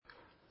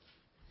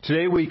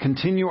Today we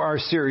continue our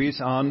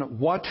series on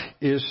what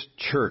is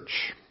church.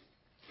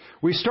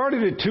 We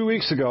started it 2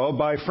 weeks ago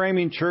by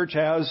framing church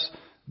as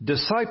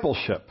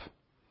discipleship.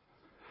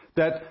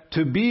 That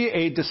to be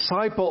a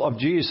disciple of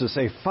Jesus,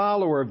 a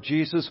follower of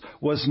Jesus,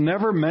 was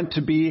never meant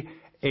to be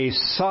a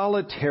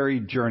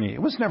solitary journey.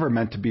 It was never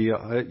meant to be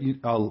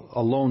a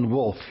lone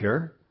wolf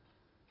here.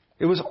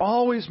 It was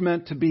always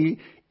meant to be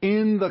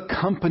in the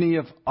company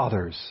of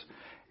others,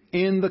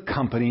 in the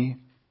company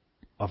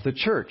of the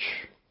church.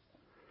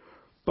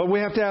 But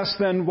we have to ask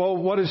then, well,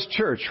 what is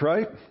church,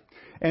 right?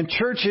 And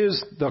church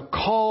is the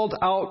called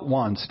out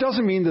ones. It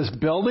doesn't mean this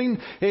building.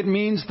 It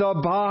means the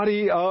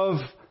body of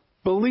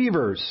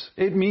believers.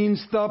 It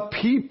means the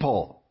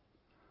people.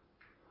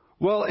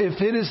 Well, if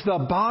it is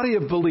the body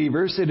of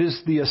believers, it is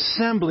the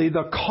assembly,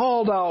 the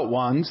called out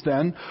ones,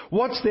 then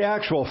what's the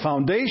actual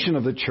foundation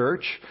of the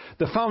church?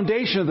 The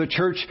foundation of the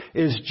church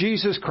is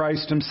Jesus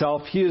Christ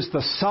himself. He is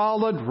the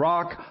solid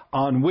rock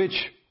on which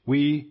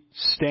we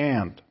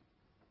stand.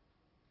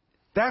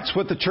 That's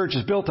what the church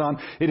is built on.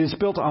 It is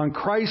built on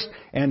Christ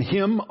and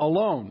Him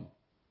alone.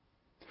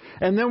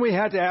 And then we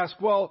had to ask,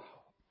 well,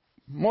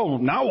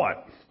 now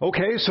what?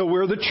 Okay, so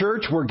we're the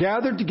church. We're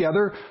gathered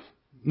together.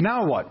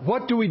 Now what?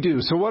 What do we do?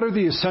 So what are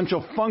the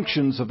essential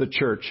functions of the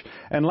church?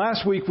 And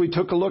last week we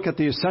took a look at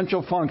the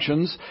essential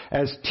functions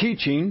as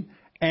teaching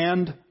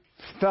and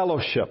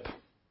fellowship.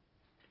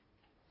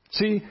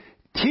 See,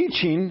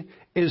 teaching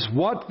is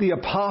what the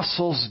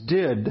apostles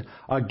did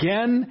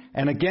again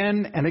and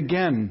again and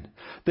again.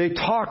 They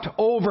talked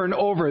over and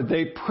over.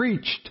 They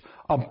preached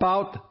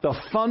about the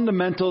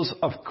fundamentals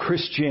of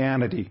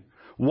Christianity.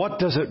 What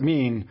does it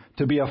mean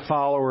to be a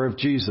follower of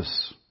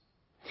Jesus?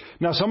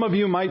 Now, some of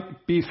you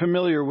might be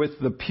familiar with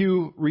the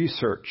Pew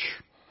Research,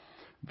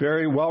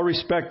 very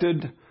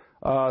well-respected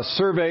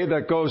survey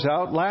that goes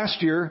out.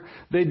 Last year,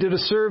 they did a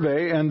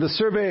survey, and the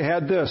survey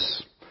had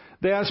this.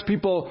 They asked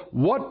people,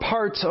 what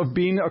parts of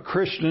being a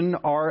Christian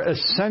are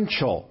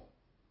essential?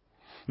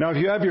 Now, if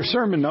you have your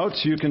sermon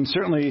notes, you can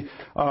certainly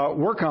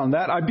work on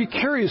that. I'd be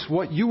curious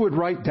what you would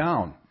write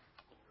down.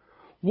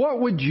 What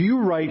would you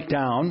write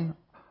down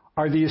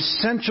are the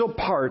essential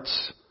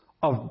parts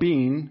of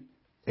being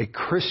a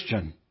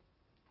Christian?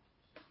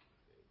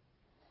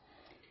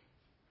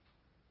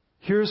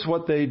 Here's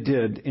what they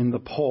did in the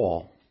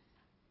poll.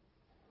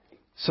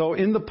 So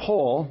in the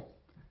poll,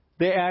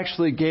 they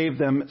actually gave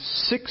them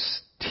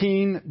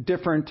 16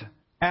 different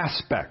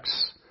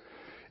aspects.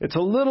 It's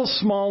a little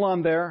small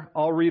on there.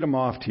 I'll read them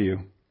off to you.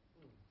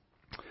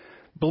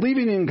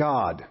 Believing in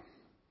God.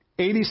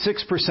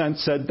 86%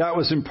 said that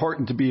was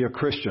important to be a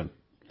Christian.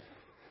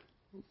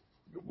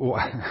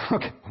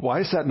 Okay,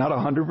 why is that not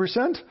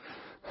 100%?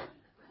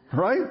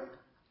 Right?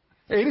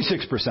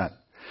 86%.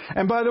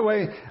 And by the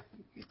way,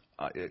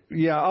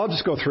 I'll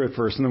just go through it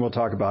first and then we'll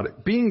talk about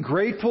it. Being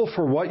grateful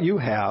for what you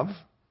have,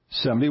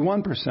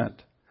 71%.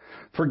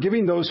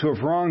 Forgiving those who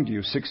have wronged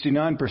you,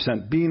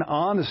 69%. Being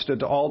honest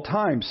at all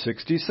times,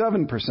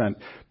 67%.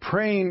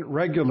 Praying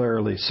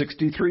regularly,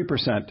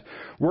 63%.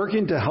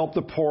 Working to help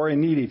the poor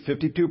and needy,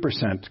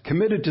 52%.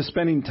 Committed to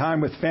spending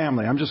time with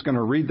family. I'm just going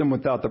to read them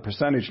without the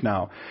percentage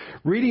now.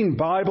 Reading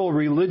Bible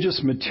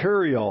religious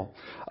material.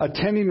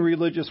 Attending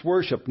religious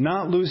worship.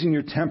 Not losing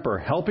your temper.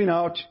 Helping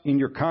out in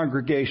your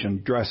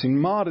congregation. Dressing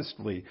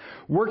modestly.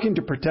 Working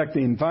to protect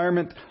the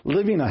environment.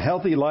 Living a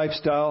healthy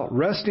lifestyle.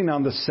 Resting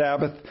on the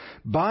Sabbath.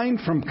 Buying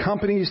from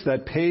companies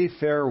that pay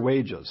fair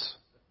wages.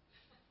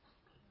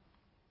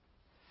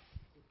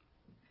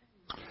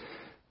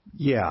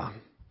 Yeah.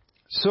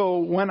 So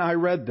when I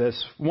read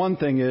this, one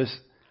thing is,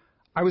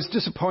 I was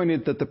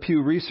disappointed that the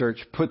Pew Research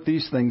put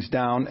these things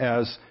down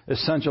as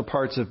essential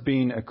parts of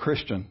being a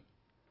Christian.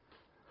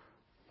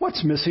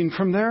 What's missing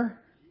from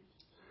there?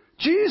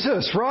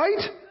 Jesus,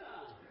 right?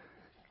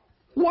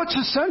 What's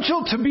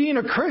essential to being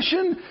a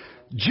Christian?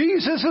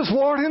 Jesus is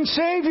Lord and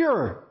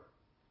Savior.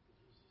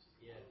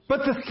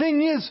 But the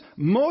thing is,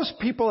 most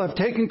people have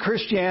taken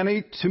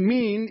Christianity to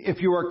mean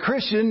if you are a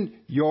Christian,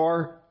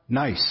 you're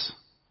nice.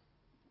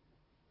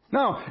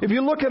 Now, if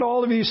you look at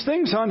all of these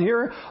things on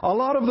here, a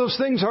lot of those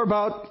things are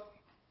about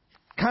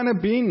kind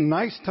of being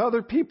nice to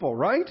other people,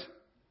 right?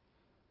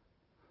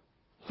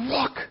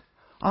 Look,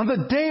 on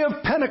the day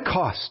of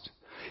Pentecost,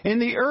 in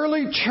the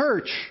early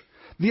church,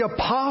 the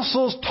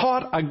apostles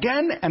taught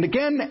again and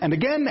again and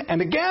again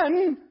and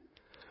again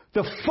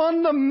the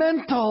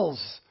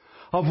fundamentals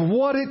of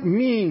what it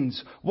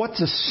means,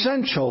 what's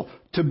essential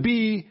to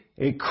be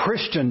a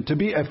Christian, to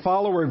be a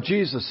follower of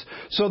Jesus.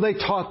 So they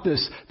taught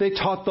this. They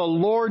taught the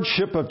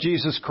lordship of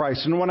Jesus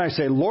Christ. And when I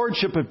say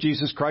lordship of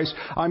Jesus Christ,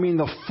 I mean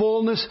the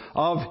fullness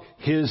of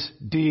His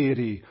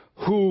deity,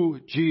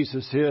 who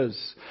Jesus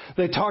is.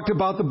 They talked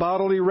about the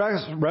bodily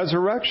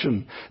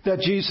resurrection, that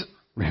Jesus,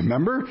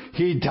 remember,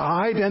 He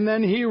died and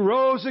then He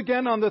rose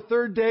again on the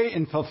third day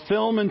in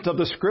fulfillment of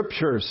the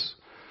Scriptures,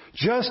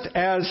 just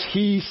as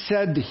He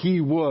said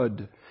He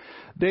would.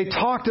 They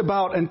talked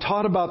about and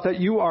taught about that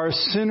you are a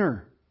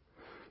sinner.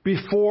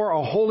 before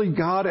a holy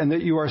God, and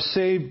that you are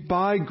saved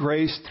by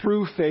grace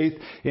through faith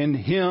in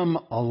Him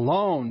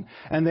alone.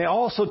 And they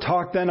also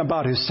talk then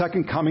about His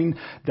second coming,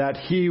 that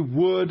He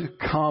would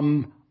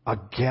come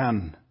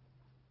again.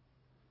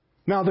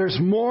 Now there's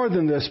more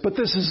than this, but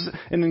this is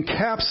an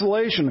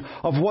encapsulation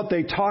of what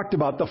they talked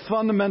about, the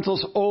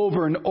fundamentals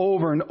over and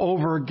over and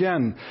over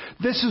again.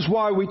 This is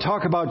why we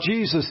talk about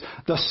Jesus,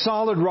 the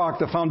solid rock,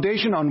 the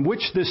foundation on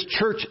which this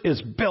church is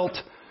built,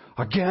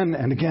 again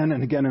and again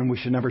and again, and we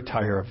should never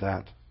tire of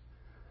that.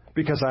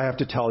 Because I have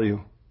to tell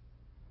you,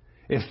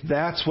 if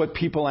that's what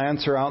people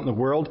answer out in the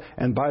world,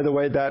 and by the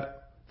way, that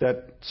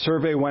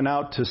survey went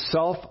out to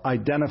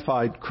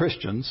self-identified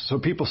Christians, so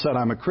people said,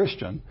 I'm a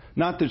Christian,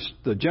 not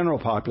the general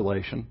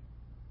population.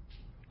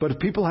 But if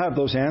people have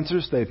those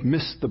answers, they've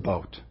missed the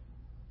boat.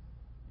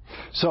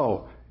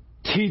 So,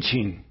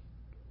 teaching,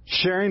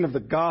 sharing of the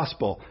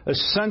gospel,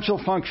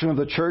 essential function of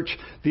the church.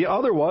 The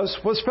other was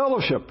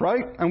fellowship,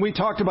 right? And we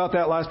talked about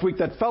that last week,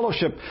 that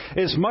fellowship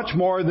is much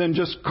more than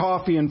just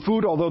coffee and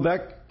food, although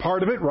that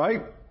part of it,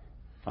 right?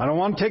 I don't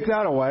want to take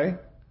that away.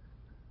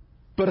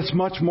 But it's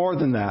much more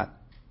than that.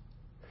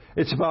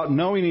 It's about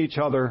knowing each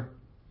other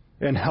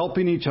and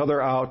helping each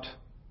other out.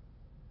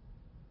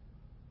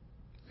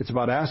 It's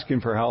about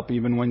asking for help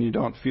even when you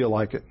don't feel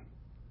like it.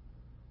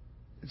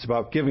 It's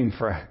about giving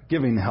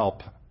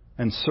help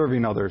and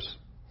serving others,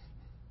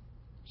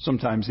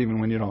 sometimes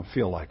even when you don't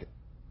feel like it.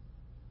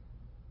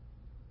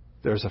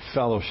 There's a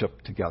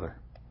fellowship together.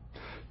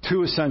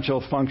 Two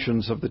essential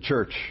functions of the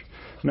church.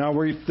 Now,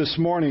 this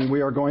morning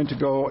we are going to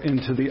go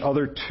into the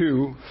other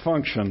two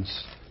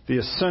functions, the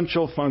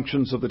essential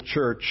functions of the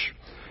church,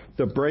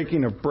 the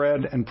breaking of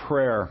bread and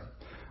prayer.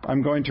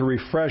 I'm going to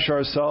refresh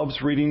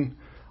ourselves reading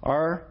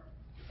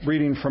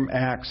from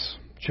Acts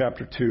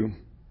chapter 2.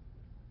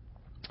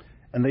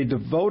 And they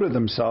devoted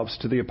themselves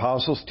to the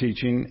apostles'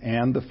 teaching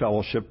and the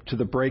fellowship, to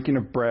the breaking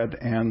of bread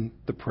and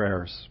the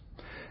prayers.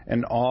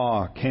 And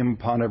awe came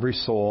upon every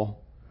soul,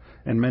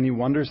 and many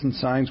wonders and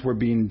signs were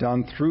being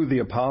done through the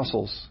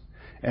apostles.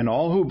 And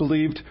all who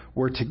believed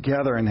were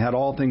together and had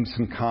all things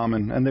in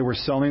common. And they were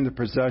selling their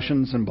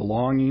possessions and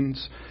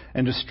belongings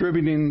and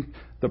distributing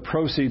the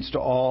proceeds to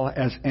all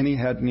as any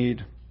had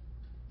need.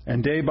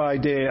 And day by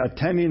day,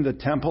 attending the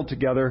temple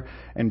together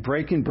and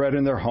breaking bread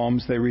in their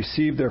homes, they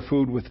received their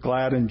food with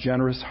glad and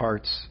generous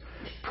hearts,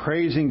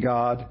 praising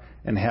God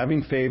and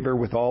having favor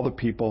with all the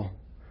people.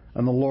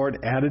 And the Lord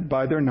added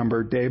by their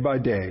number day by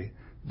day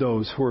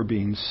those who were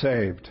being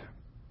saved.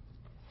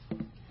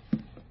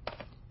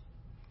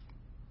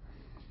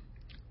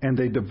 And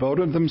they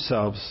devoted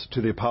themselves to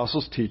the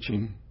apostles'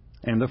 teaching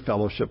and the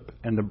fellowship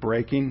and the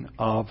breaking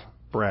of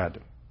bread.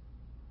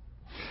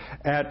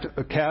 At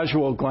a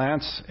casual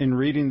glance in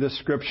reading this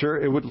scripture,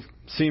 it would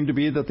seem to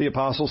be that the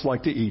apostles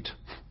like to eat.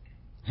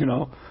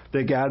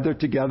 They gathered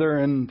together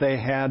and they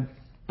had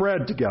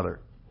bread together.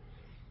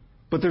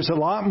 But there's a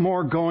lot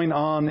more going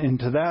on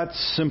into that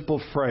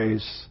simple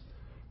phrase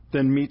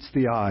than meets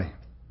the eye.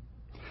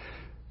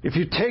 If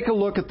you take a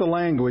look at the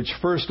language,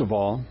 first of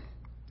all,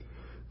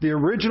 the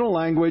original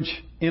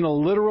language in a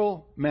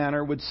literal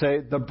manner would say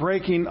the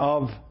breaking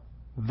of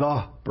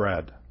the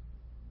bread.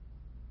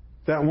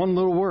 That one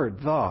little word,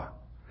 the.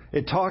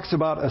 It talks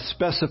about a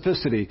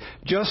specificity.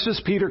 Just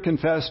as Peter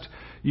confessed,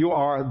 you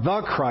are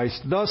the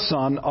Christ, the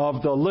Son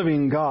of the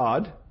living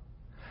God.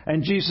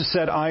 And Jesus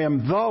said, I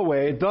am the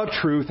way, the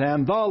truth,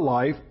 and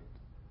the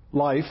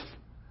life.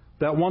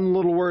 That one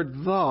little word,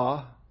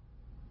 the,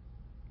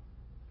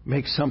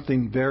 makes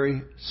something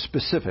very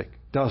specific,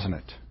 doesn't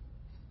it?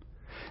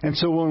 And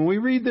so when we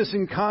read this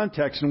in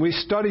context and we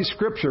study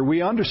Scripture,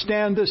 we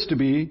understand this to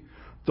be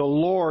the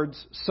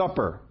Lord's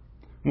Supper.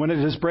 When it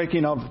is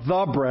breaking of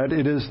the bread,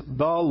 it is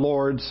the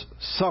Lord's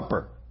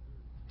Supper.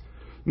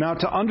 Now,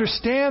 to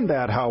understand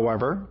that,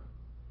 however,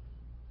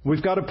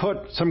 we've got to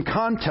put some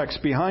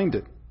context behind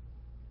it.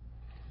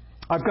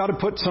 I've got to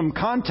put some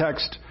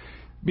context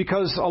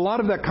because a lot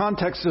of that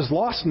context is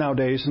lost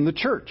nowadays in the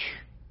church.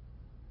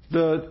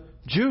 The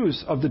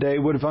Jews of the day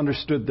would have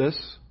understood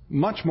this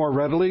much more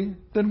readily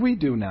than we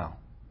do now.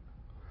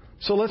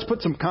 So let's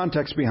put some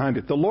context behind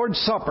it. The Lord's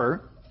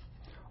Supper,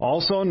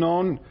 also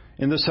known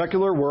in the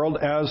secular world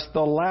as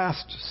the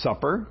Last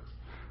Supper,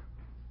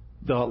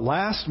 the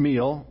last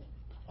meal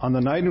on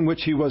the night in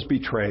which He was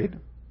betrayed,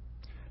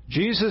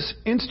 Jesus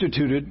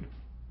instituted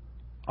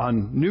a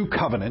new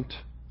covenant.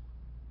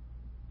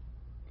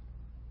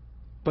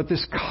 But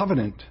this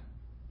covenant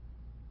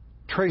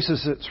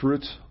traces its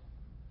roots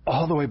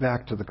all the way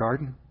back to the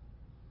garden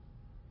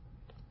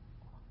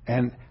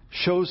and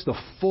shows the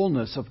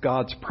fullness of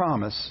God's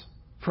promise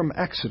from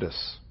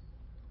Exodus.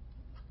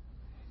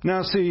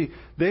 Now, see,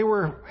 they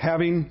were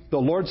having, the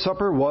Lord's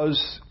Supper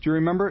was, do you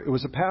remember? It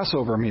was a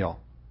Passover meal.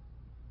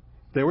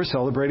 They were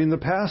celebrating the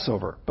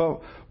Passover.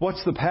 But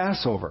what's the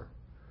Passover?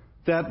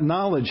 That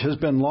knowledge has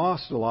been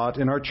lost a lot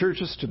in our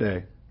churches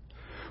today.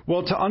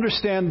 Well, to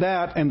understand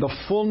that and the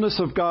fullness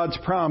of God's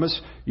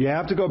promise, you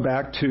have to go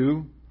back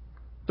to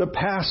the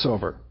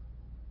Passover.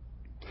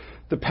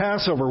 The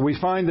Passover, we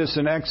find this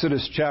in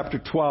Exodus chapter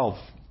 12.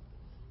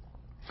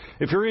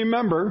 If you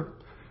remember,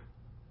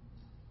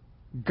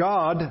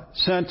 God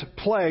sent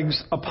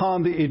plagues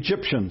upon the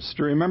Egyptians.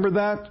 Do you remember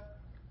that?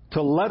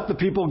 To let the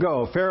people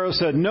go. Pharaoh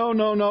said, no,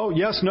 no, no,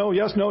 yes, no,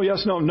 yes, no,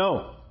 yes, no,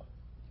 no.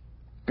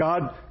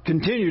 God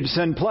continued to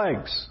send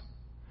plagues.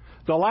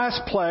 The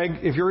last plague,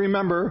 if you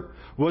remember,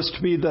 was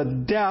to be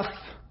the death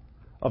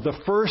of the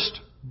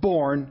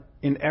firstborn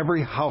in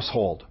every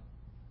household.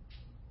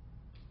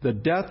 The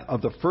death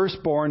of the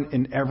firstborn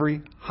in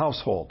every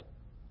household.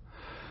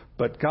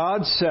 But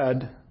God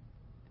said,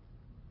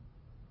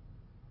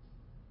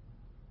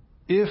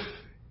 if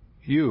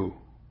you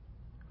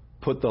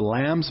put the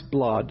lamb's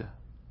blood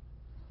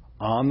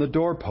on the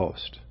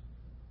doorpost,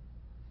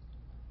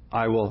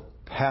 I will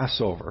pass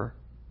over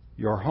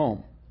your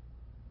home.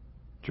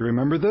 Do you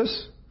remember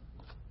this?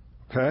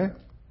 Okay.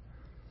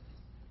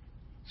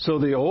 So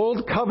the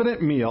old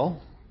covenant meal,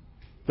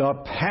 the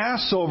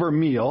Passover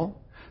meal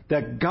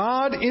that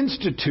God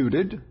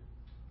instituted,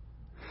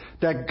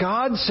 that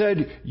God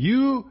said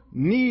you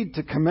need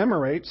to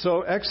commemorate.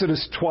 So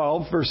Exodus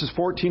 12, verses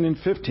 14 and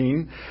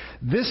 15,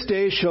 this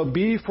day shall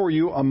be for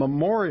you a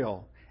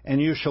memorial, and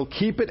you shall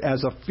keep it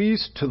as a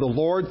feast to the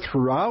Lord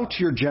throughout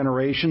your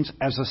generations,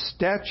 as a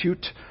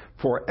statute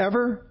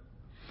forever.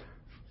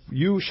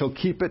 You shall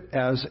keep it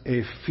as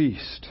a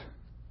feast.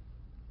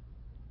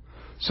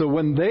 So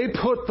when they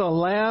put the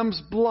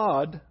lamb's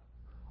blood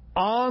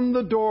on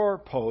the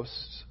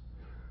doorposts,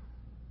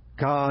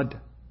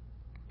 God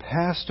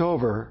passed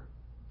over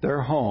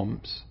their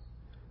homes.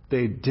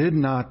 They did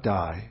not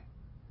die.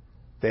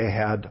 They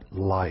had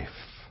life.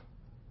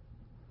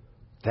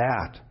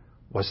 That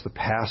was the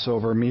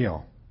Passover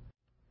meal.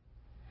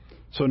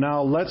 So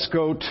now let's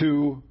go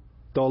to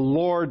the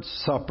Lord's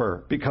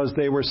Supper, because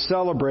they were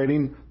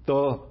celebrating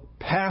the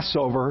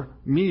Passover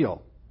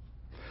meal.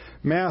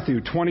 Matthew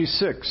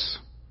 26,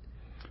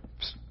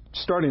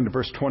 starting to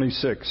verse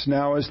 26.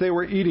 Now as they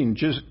were eating,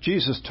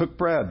 Jesus took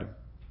bread,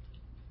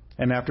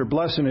 and after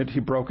blessing it, he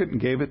broke it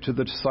and gave it to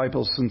the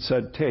disciples and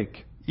said,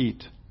 take,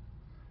 eat.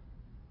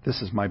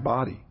 This is my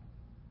body.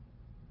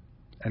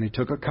 And he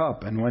took a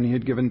cup, and when he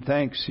had given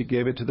thanks, he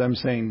gave it to them,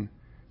 saying,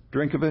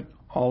 drink of it,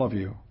 all of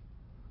you,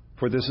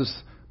 for this is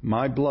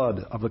my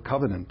blood of the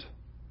covenant,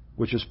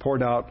 which is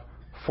poured out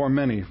for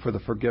many for the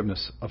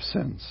forgiveness of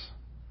sins.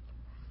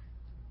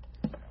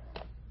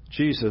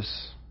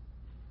 Jesus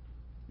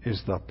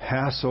is the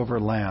Passover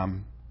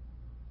lamb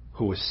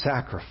who was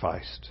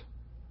sacrificed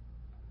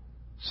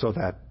so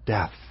that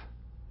death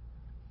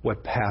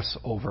would pass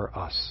over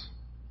us.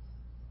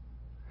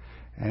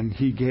 And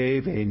he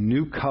gave a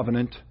new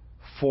covenant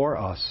for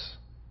us,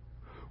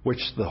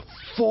 which the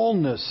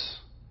fullness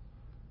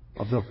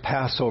of the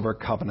Passover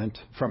covenant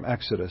from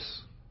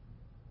Exodus.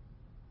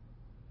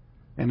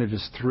 And it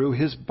is through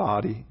his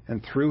body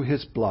and through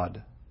his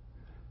blood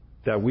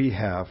that we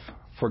have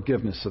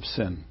forgiveness of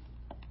sin.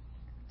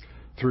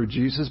 Through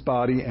Jesus'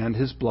 body and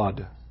his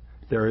blood,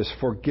 there is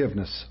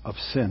forgiveness of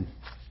sin.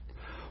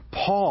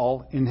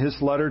 Paul, in his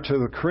letter to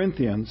the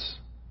Corinthians,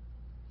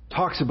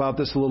 talks about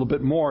this a little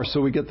bit more,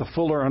 so we get the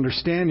fuller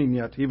understanding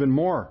yet even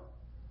more.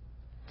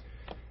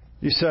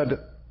 He said,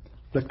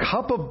 the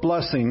cup of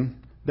blessing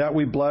that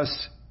we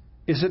bless,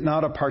 is it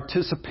not a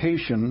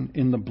participation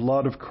in the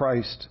blood of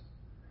Christ?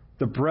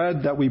 The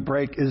bread that we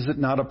break, is it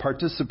not a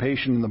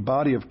participation in the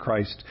body of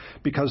Christ?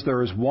 Because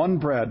there is one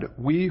bread,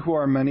 we who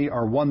are many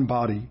are one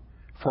body,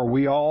 for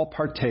we all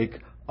partake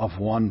of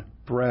one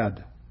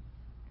bread.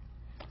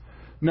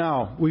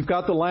 Now, we've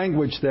got the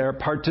language there.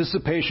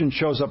 Participation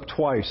shows up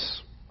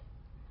twice.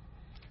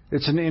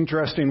 It's an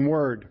interesting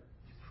word.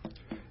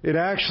 It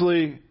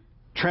actually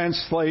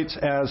translates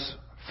as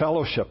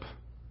fellowship,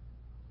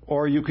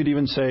 or you could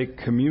even say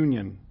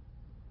communion.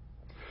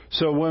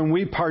 So when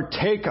we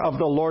partake of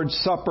the Lord's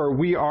Supper,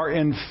 we are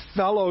in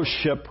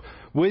fellowship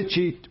with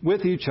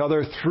each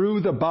other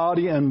through the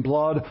body and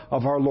blood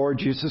of our Lord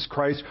Jesus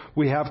Christ.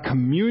 We have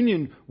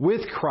communion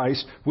with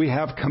Christ. We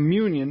have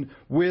communion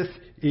with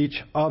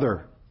each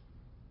other.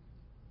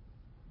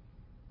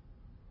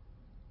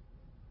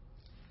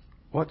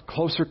 What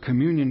closer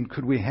communion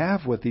could we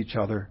have with each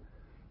other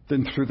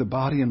than through the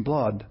body and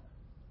blood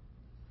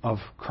of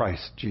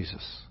Christ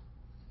Jesus?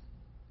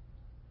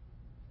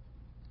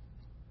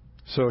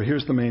 So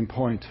here's the main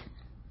point.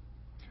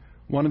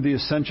 One of the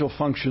essential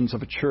functions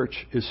of a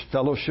church is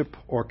fellowship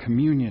or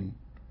communion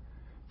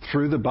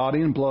through the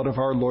body and blood of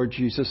our Lord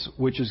Jesus,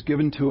 which is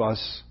given to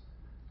us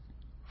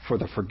for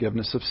the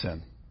forgiveness of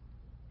sin.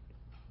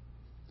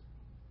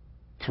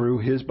 Through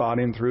his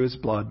body and through his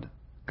blood,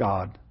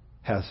 God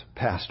has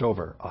passed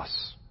over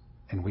us,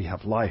 and we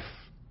have life.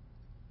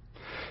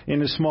 In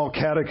his small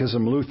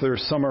catechism, Luther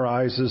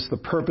summarizes the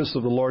purpose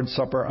of the Lord's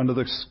Supper under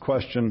this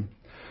question: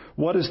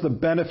 what is the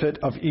benefit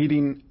of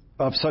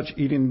such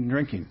eating and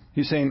drinking?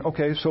 He's saying,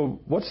 okay, so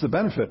what's the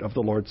benefit of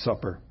the Lord's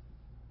Supper?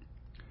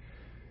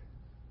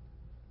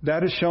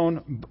 That is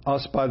shown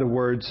us by the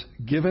words,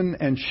 given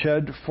and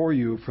shed for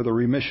you for the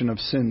remission of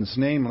sins,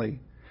 namely,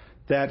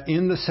 that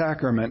in the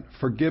sacrament,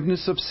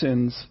 forgiveness of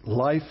sins,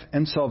 life,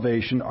 and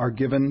salvation are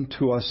given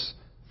to us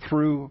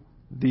through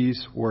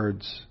these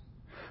words.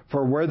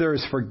 For where there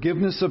is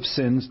forgiveness of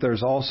sins,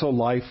 there's also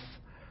life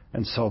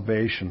and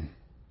salvation.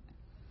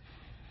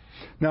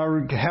 Now,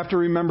 we have to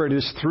remember it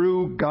is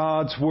through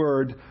God's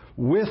Word,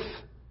 with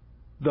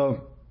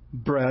the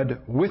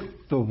bread, with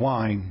the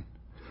wine,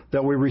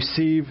 that we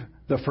receive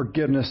the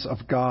forgiveness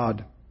of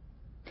God.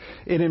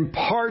 It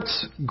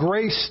imparts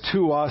grace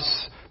to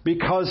us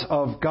because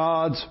of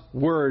God's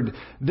Word.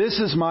 This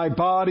is my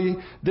body,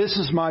 this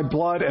is my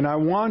blood, and I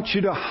want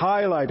you to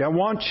highlight, I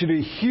want you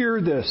to hear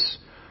this.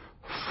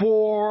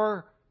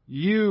 For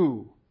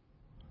you.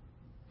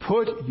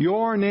 Put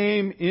your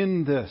name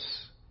in this.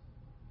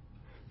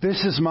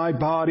 This is my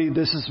body,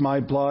 this is my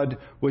blood,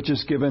 which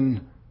is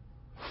given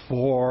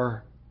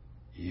for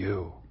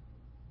you.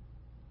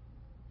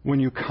 When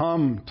you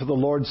come to the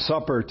Lord's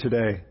Supper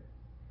today,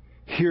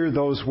 hear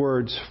those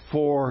words,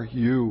 for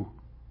you.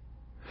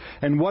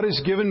 And what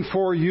is given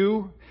for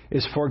you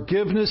is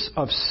forgiveness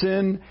of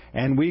sin,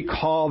 and we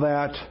call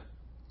that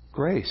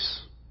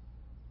grace.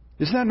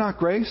 Isn't that not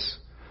grace?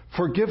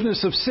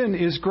 Forgiveness of sin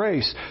is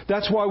grace.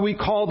 That's why we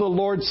call the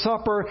Lord's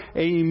Supper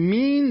a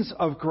means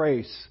of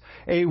grace,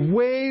 a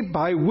way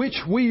by which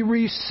we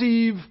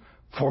receive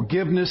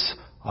forgiveness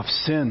of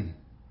sin.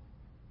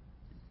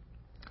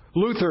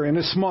 Luther, in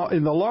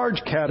the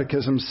large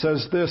catechism,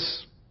 says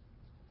this.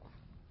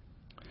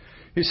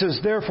 He says,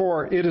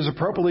 therefore, it is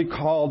appropriately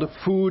called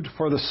food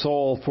for the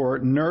soul, for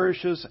it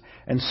nourishes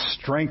and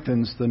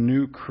strengthens the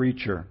new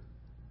creature.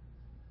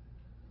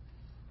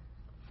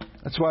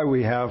 That's why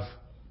we have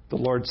the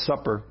Lord's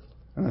Supper,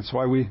 and that's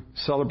why we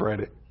celebrate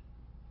it.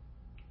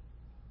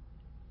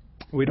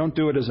 We don't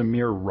do it as a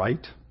mere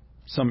rite,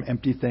 some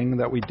empty thing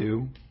that we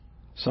do,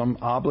 some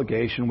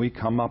obligation, we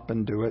come up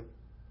and do it.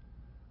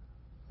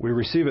 We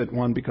receive it,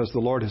 one, because the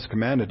Lord has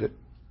commanded it.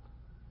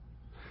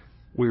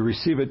 We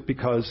receive it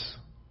because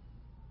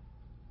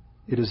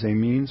it is a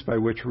means by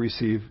which we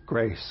receive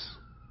grace.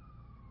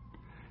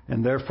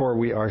 And therefore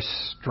we are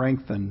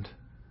strengthened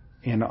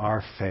in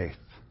our faith.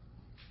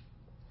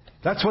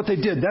 That's what they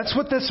did. That's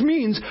what this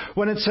means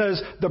when it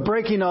says the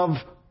breaking of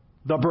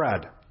the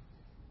bread.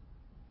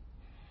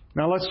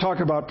 Now let's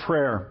talk about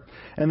prayer.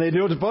 And they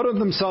devoted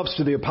themselves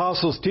to the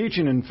apostles'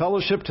 teaching and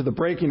fellowship, to the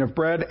breaking of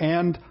bread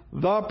and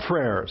the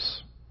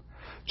prayers.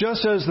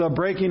 Just as the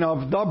breaking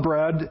of the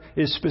bread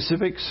is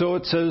specific, so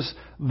it says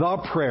the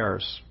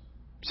prayers.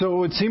 So it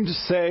would seem to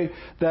say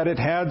that it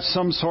had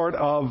some sort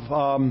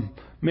of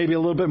maybe a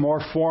little bit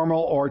more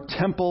formal or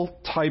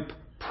temple-type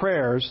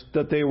prayers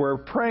that they were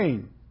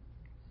praying.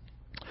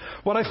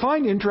 What I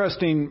find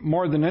interesting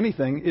more than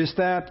anything is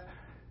that,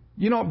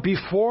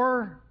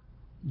 before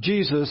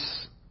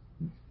Jesus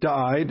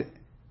died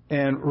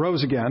and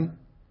rose again,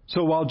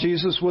 so while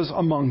Jesus was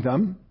among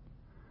them,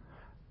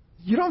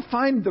 you don't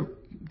find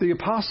the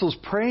apostles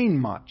praying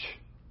much.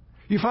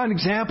 You find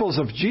examples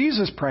of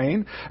Jesus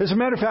praying. As a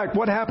matter of fact,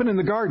 what happened in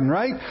the garden,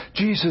 right?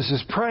 Jesus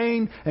is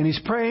praying, and he's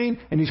praying,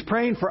 and he's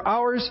praying for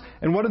hours.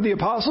 And what did the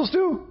apostles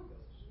do?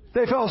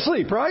 They fell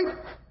asleep, right?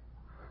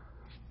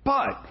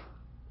 But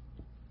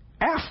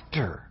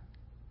after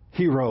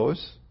he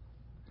rose,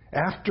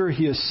 after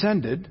he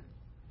ascended,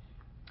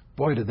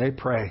 boy, did they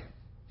pray.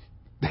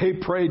 They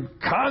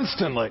prayed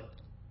constantly.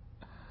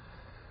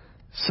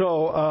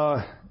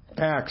 So,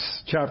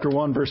 Acts chapter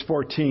 1, verse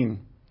 14.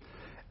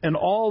 And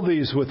all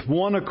these with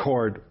one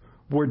accord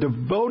were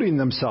devoting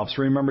themselves,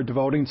 remember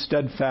devoting,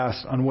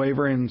 steadfast,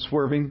 unwavering, and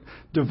swerving,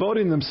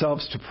 devoting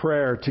themselves to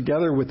prayer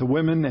together with the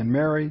women and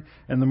Mary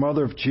and the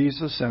mother of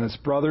Jesus and his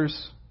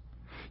brothers.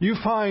 You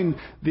find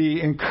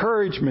the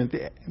encouragement,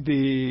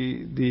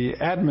 the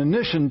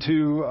admonition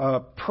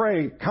to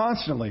pray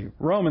constantly.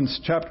 Romans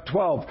chapter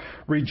 12,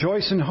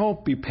 rejoice in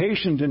hope, be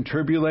patient in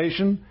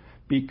tribulation,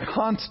 be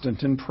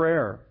constant in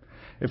prayer.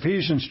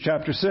 Ephesians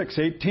chapter 6,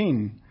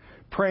 18,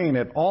 praying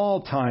at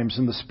all times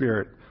in the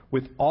Spirit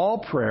with all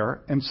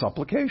prayer and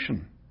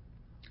supplication.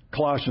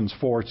 Colossians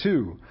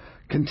 4:2,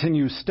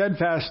 continue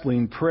steadfastly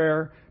in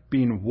prayer,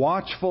 being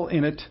watchful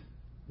in it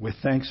with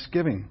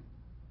thanksgiving.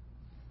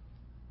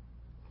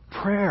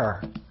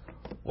 Prayer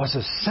was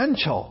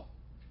essential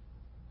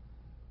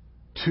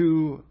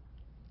to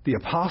the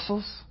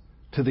apostles,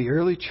 to the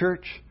early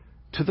church,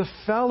 to the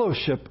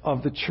fellowship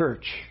of the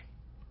church.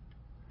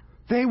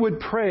 They would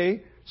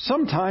pray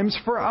sometimes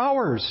for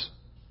hours.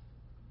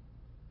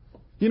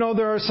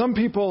 There are some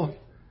people,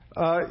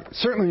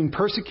 certainly in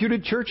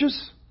persecuted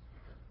churches,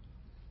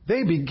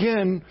 they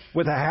begin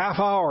with a half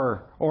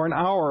hour or an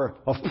hour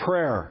of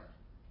prayer.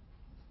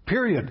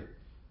 Period.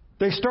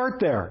 They start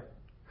there.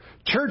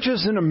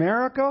 Churches in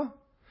America,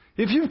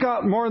 if you've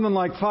got more than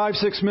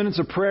 5-6 minutes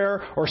of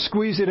prayer, or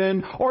squeeze it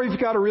in, or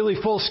you've got a really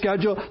full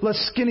schedule,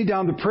 let's skinny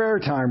down the prayer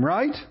time,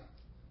 right?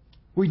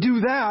 We do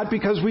that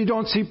because we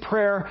don't see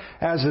prayer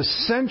as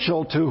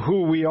essential to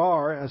who we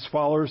are as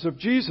followers of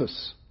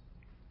Jesus.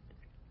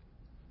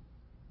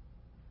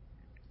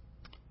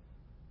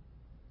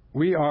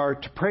 We are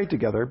to pray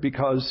together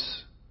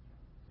because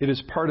it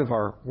is part of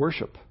our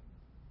worship.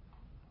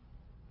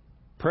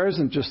 Prayer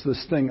isn't just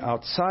this thing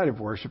outside of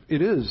worship.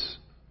 It is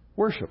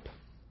worship.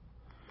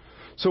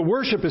 So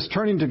worship is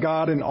turning to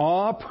God in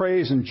awe,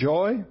 praise, and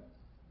joy.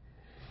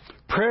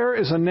 Prayer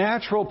is a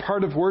natural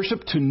part of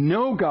worship. To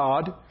know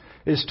God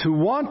is to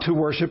want to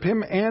worship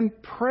Him and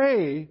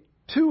pray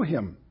to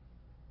Him.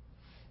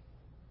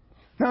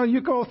 Now,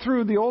 you go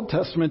through the Old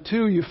Testament,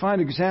 too, you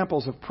find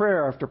examples of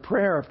prayer after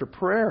prayer after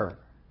prayer.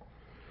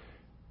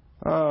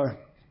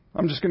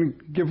 I'm just going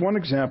to give one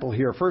example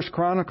here. 1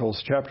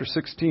 Chronicles chapter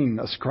 16.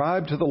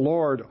 Ascribe to the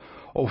Lord,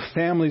 O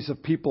families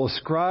of people.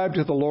 Ascribe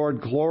to the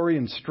Lord glory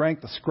and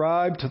strength.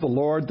 Ascribe to the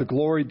Lord the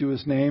glory due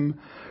His name.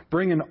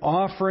 Bring an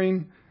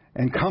offering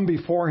and come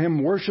before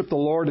Him. Worship the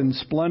Lord in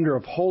splendor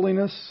of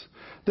holiness.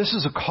 This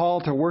is a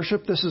call to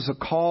worship. This is a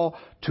call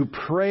to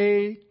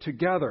pray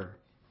together.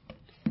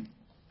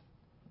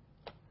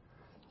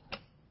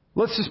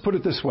 Let's just put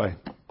it this way.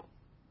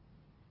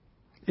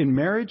 In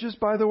marriages,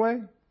 by the way,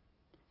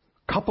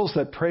 couples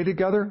that pray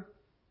together,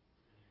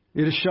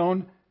 it is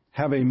shown,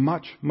 have a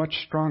much, much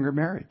stronger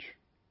marriage.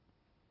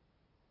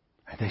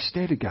 And they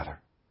stay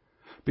together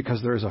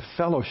because there is a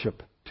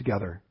fellowship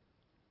together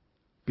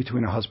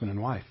between a husband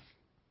and wife.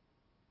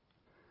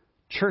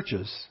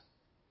 Churches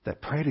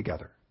that pray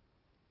together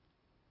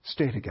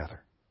stay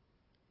together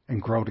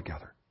and grow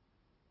together.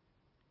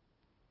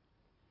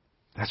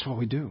 That's what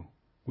we do.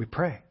 We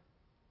pray.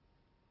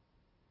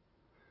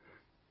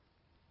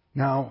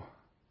 Now,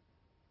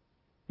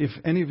 if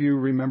any of you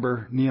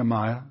remember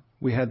Nehemiah,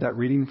 we had that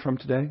reading from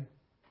today.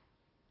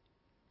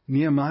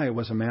 Nehemiah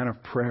was a man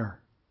of prayer.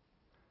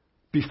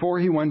 Before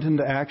he went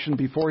into action,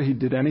 before he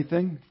did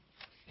anything,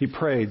 he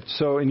prayed.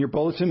 So in your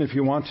bulletin, if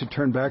you want to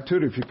turn back to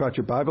it, if you've got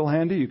your Bible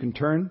handy, you can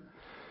turn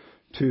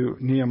to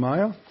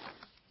Nehemiah.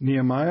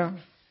 Nehemiah,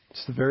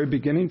 it's the very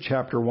beginning,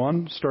 chapter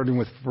 1, starting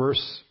with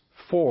verse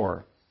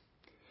 4.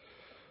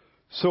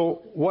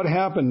 So what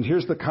happened?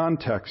 Here's the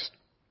context.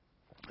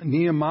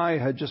 Nehemiah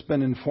had just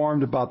been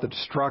informed about the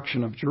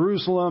destruction of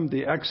Jerusalem,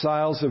 the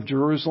exiles of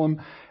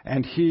Jerusalem,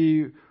 and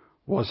he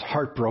was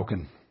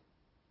heartbroken.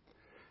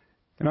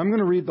 And I'm going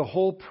to read the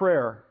whole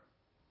prayer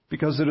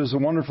because it is a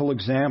wonderful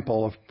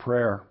example of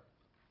prayer.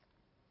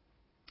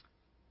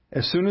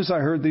 As soon as I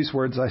heard these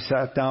words, I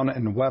sat down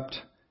and wept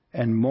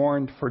and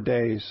mourned for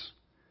days.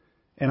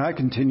 And I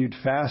continued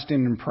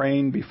fasting and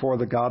praying before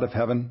the God of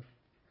heaven.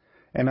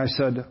 And I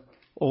said,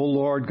 O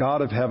Lord,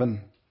 God of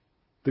heaven,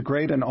 the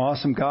great and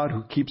awesome God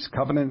who keeps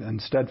covenant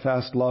and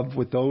steadfast love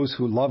with those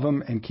who love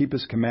Him and keep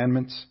His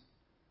commandments,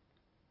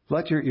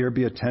 let your ear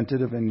be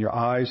attentive and your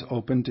eyes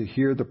open to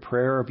hear the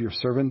prayer of your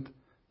servant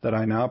that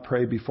I now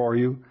pray before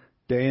you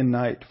day and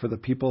night for the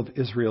people of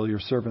Israel, your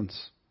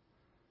servants,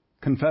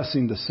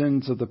 confessing the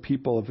sins of the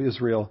people of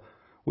Israel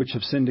which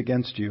have sinned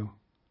against you.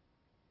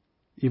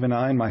 Even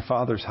I and my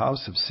father's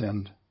house have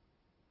sinned.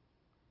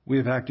 We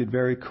have acted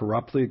very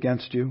corruptly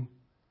against you,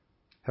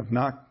 have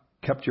not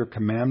kept your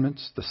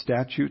commandments, the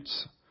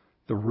statutes,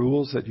 the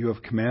rules that you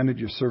have commanded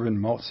your servant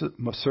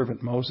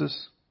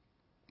Moses.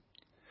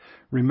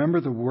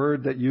 Remember the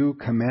word that you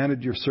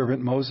commanded your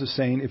servant Moses,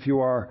 saying, if you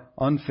are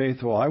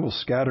unfaithful, I will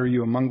scatter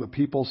you among the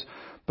peoples.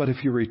 But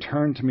if you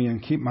return to me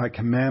and keep my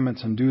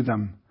commandments and do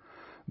them,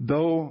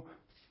 though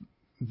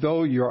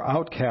your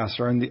outcasts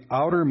are in the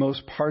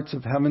outermost parts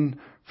of heaven,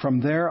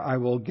 from there I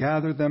will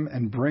gather them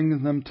and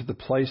bring them to the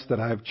place that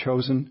I have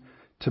chosen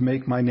to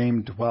make my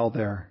name dwell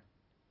there.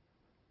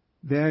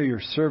 They are your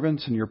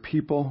servants and your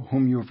people,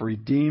 whom you have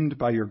redeemed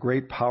by your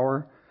great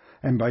power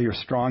and by your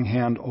strong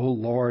hand, O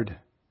Lord.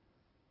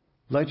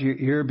 Let your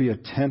ear be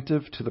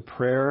attentive to the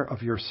prayer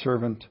of your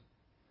servant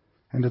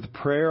and to the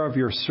prayer of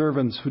your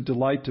servants who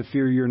delight to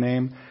fear your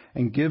name,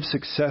 and give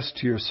success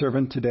to your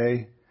servant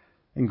today,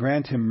 and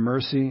grant him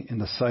mercy in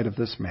the sight of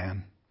this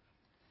man.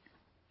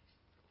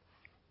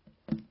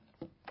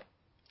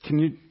 Can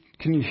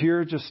you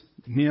hear just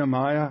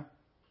Nehemiah?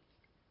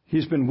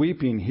 He's been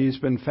weeping. He's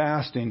been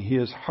fasting. He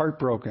is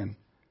heartbroken.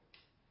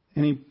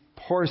 And he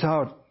pours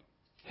out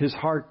his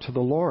heart to the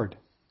Lord.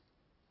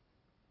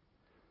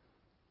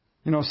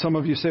 You know, some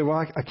of you say, well,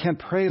 I can't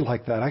pray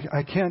like that.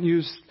 I can't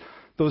use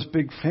those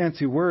big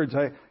fancy words.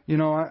 I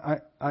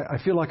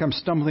feel like I'm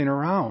stumbling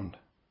around.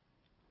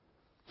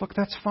 Look,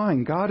 that's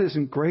fine. God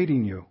isn't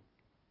grading you.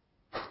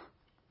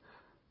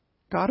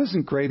 God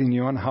isn't grading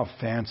you on how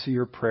fancy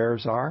your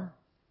prayers are.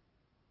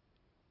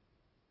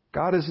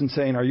 God isn't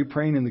saying, are you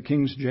praying in the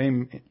King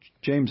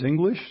James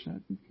English?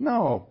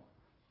 No.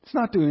 It's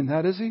not doing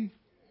that, is He?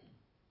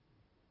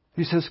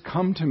 He says,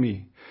 come to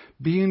me.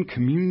 Be in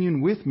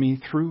communion with me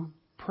through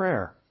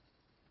prayer.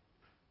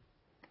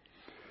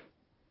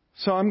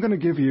 So I'm going to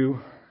give you,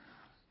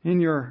 in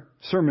your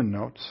sermon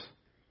notes,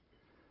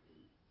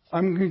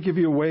 I'm going to give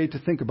you a way to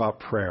think about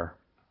prayer.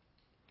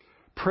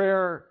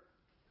 Prayer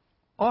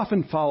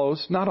often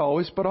follows, not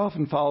always, but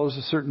often follows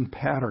a certain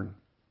pattern.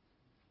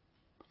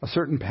 A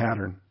certain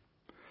pattern.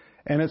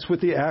 And it's with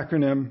the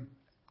acronym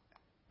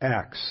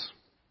ACTS.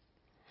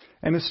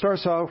 And it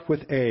starts off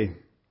with A,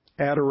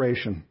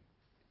 adoration.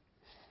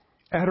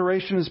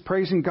 Adoration is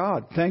praising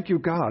God. Thank you,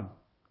 God.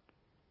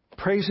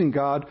 Praising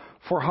God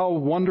for how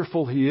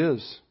wonderful He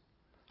is,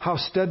 how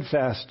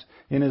steadfast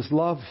in His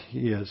love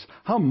He is,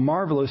 how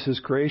marvelous His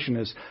creation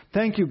is.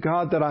 Thank you,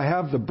 God, that I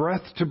have the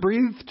breath to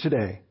breathe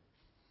today.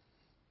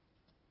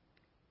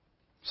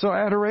 So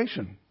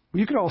adoration.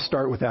 You could all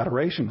start with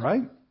adoration,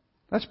 right?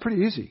 That's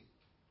pretty easy.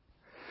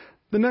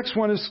 The next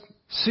one is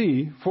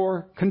C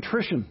for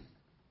contrition.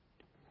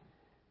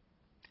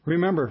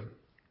 Remember,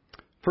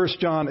 1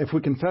 John, if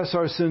we confess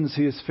our sins,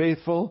 He is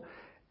faithful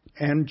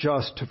and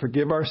just to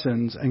forgive our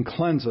sins and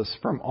cleanse us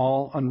from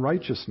all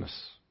unrighteousness.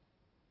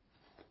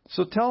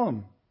 So tell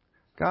Him,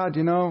 God,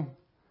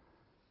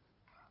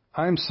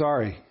 I'm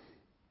sorry.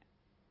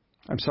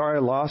 I'm sorry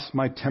I lost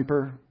my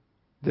temper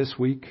this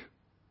week.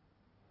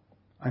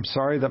 I'm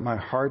sorry that my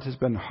heart has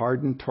been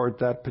hardened toward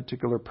that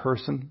particular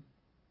person.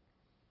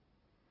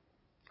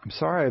 I'm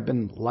sorry I've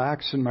been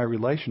lax in my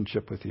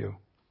relationship with you.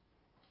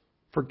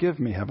 Forgive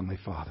me, Heavenly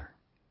Father.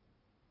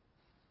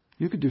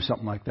 You could do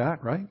something like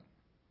that, right?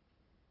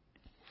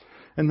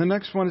 And the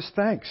next one is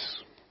thanks.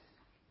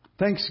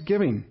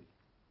 Thanksgiving.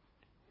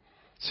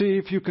 See,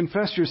 if you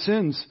confess your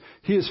sins,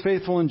 He is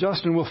faithful and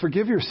just and will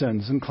forgive your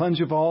sins and cleanse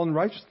you of all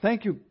unrighteousness.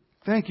 Thank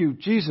you,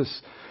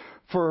 Jesus,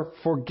 for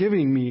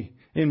forgiving me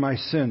in my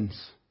sins.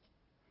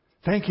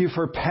 Thank you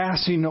for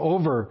passing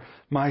over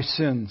my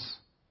sins,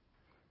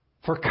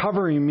 for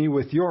covering me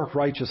with your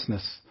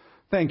righteousness.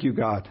 Thank you,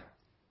 God.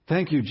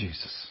 Thank you,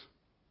 Jesus.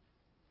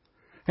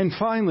 And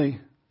finally,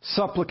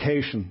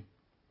 supplication.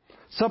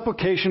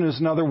 Supplication is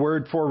another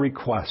word for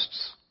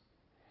requests.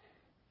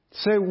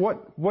 Say,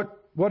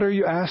 what are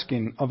you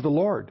asking of the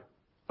Lord?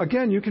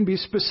 Again, you can be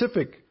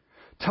specific.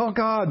 Tell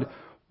God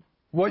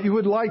what you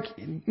would like,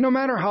 no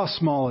matter how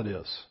small it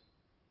is.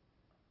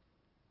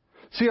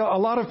 See, a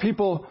lot of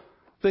people,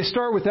 they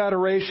start with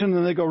adoration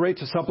and they go right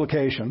to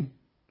supplication.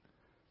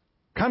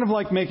 Kind of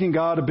like making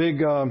God a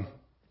big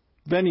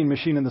vending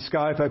machine in the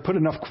sky. If I put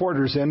enough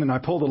quarters in and I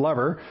pull the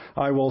lever,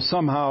 I will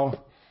somehow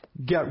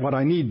get what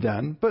I need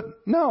then. But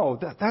no,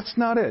 that's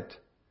not it.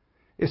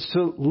 It's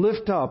to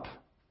lift up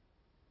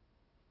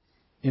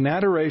in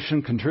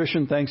adoration,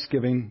 contrition,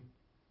 thanksgiving,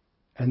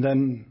 and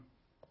then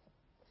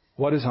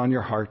what is on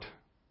your heart.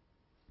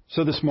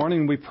 So this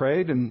morning we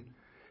prayed, and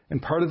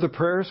part of the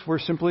prayers were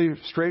simply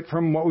straight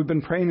from what we've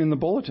been praying in the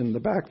bulletin, the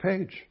back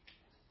page.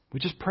 We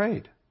just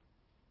prayed.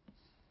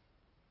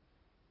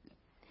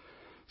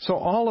 So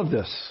all of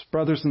this,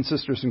 brothers and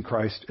sisters in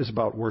Christ, is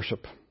about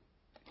worship.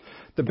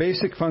 The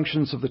basic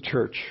functions of the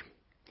church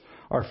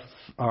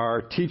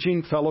are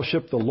teaching,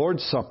 fellowship, the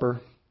Lord's Supper,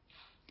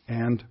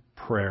 and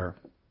prayer.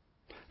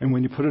 And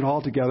when you put it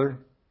all together,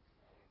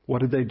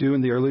 what did they do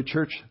in the early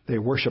church? They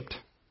worshiped.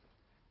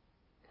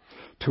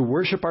 To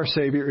worship our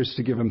Savior is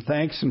to give Him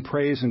thanks and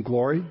praise and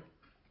glory.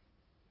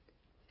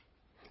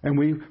 And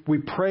we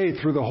pray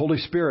through the Holy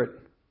Spirit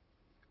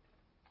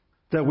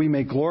that we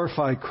may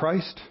glorify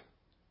Christ,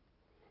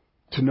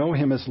 to know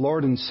Him as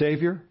Lord and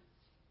Savior,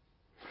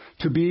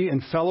 to be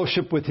in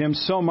fellowship with Him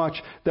so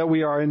much that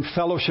we are in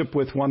fellowship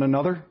with one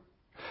another,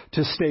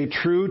 to stay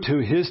true to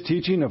His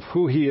teaching of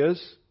who He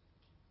is,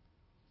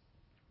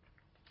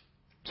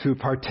 to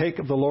partake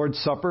of the Lord's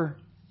Supper,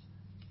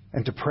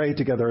 and to pray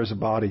together as a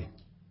body.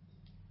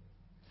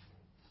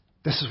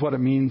 This is what it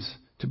means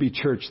to be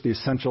church, the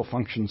essential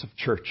functions of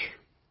church.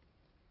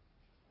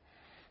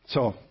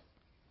 So,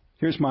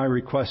 here's my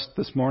request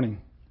this morning,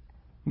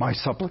 my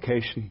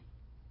supplication.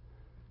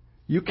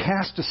 You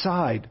cast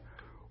aside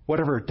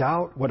whatever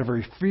doubt,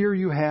 whatever fear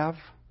you have,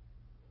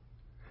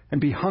 and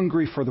be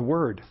hungry for the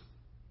Word.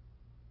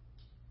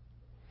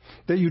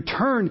 That you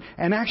turn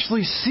and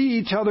actually see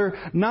each other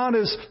not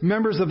as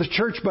members of the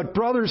church, but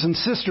brothers and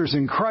sisters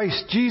in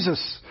Christ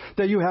Jesus.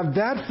 That you have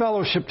that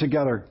fellowship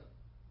together.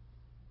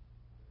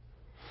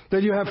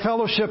 That you have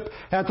fellowship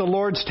at the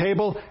Lord's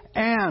table,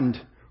 and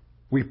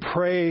we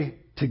pray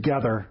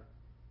together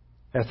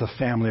as the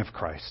family of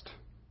Christ.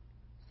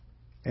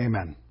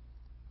 Amen.